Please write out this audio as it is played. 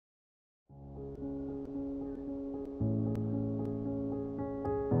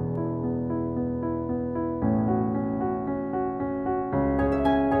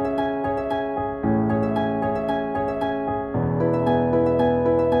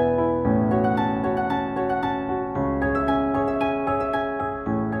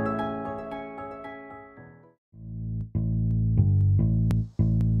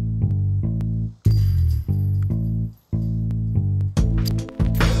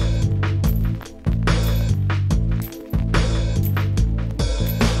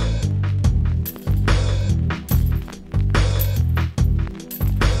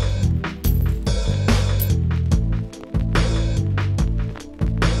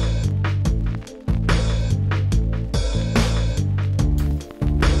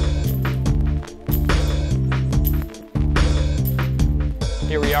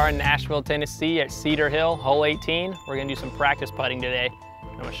in Nashville, Tennessee at Cedar Hill, hole 18. We're gonna do some practice putting today.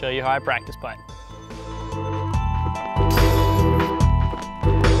 I'm gonna show you how I practice putt.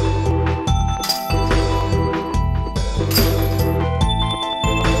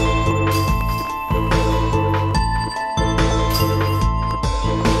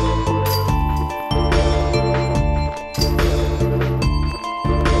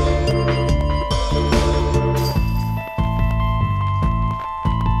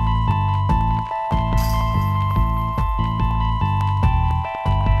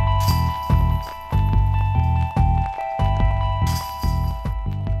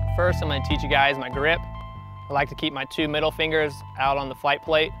 First, I'm going to teach you guys my grip. I like to keep my 2 middle fingers out on the flight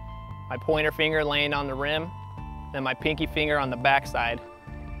plate, my pointer finger laying on the rim, then my pinky finger on the backside,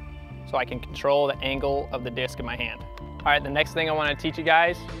 so I can control the angle of the disc in my hand. All right, the next thing I want to teach you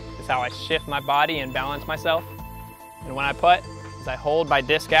guys is how I shift my body and balance myself. And when I putt, is I hold my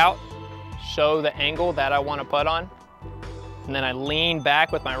disc out, show the angle that I want to putt on, and then I lean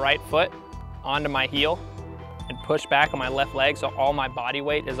back with my right foot onto my heel and push back on my left leg, so all my body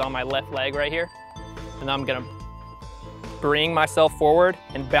weight is on my left leg right here. And I'm gonna bring myself forward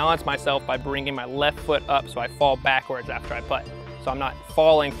and balance myself by bringing my left foot up so I fall backwards after I putt. So I'm not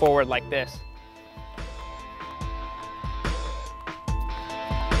falling forward like this.